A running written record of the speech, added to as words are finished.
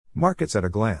Markets at a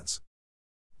glance.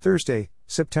 Thursday,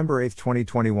 September 8,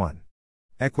 2021.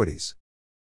 Equities.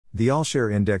 The All-Share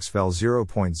Index fell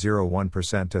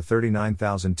 0.01% to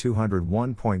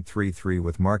 39,201.33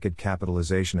 with market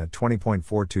capitalization at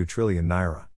 20.42 trillion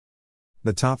naira.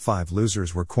 The top 5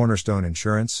 losers were Cornerstone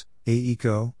Insurance,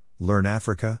 AECO, Learn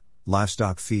Africa,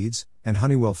 Livestock Feeds, and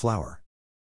Honeywell Flour.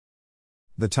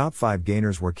 The top 5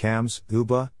 gainers were CAMS,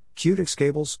 UBA, Qtix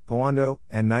Cables, Oando,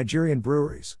 and Nigerian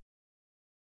Breweries.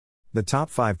 The top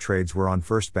 5 trades were on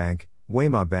First Bank,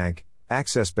 Wema Bank,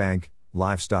 Access Bank,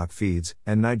 Livestock Feeds,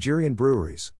 and Nigerian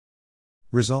Breweries.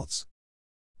 Results.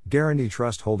 Guarantee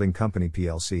Trust Holding Company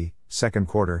plc, second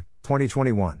quarter,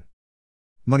 2021.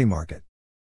 Money market.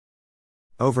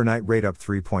 Overnight rate up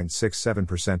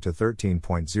 3.67% to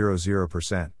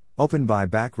 13.00%, open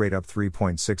buyback rate up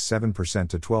 3.67%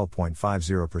 to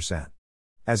 12.50%.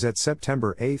 As at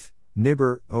September 8,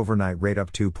 NIBOR, overnight rate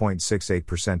up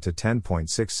 2.68% to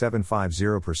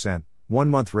 10.6750%,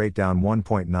 1-month rate down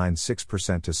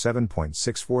 1.96% to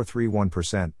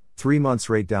 7.6431%, 3 months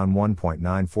rate down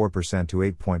 1.94% to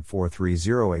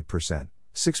 8.4308%,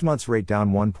 6 months rate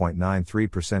down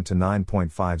 1.93% to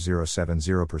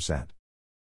 9.5070%.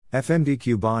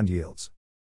 FMDQ bond yields.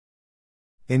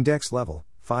 Index level,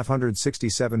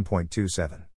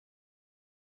 567.27.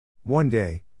 1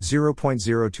 day,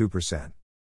 0.02%.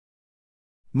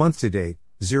 Month to date,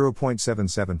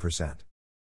 0.77%.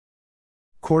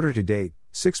 Quarter to date,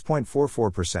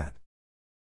 6.44%.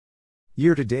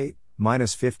 Year to date,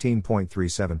 minus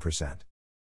 15.37%.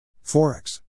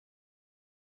 Forex.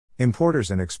 Importers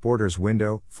and exporters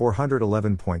window,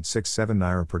 411.67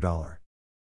 naira per dollar.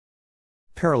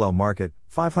 Parallel market,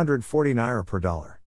 540 naira per dollar.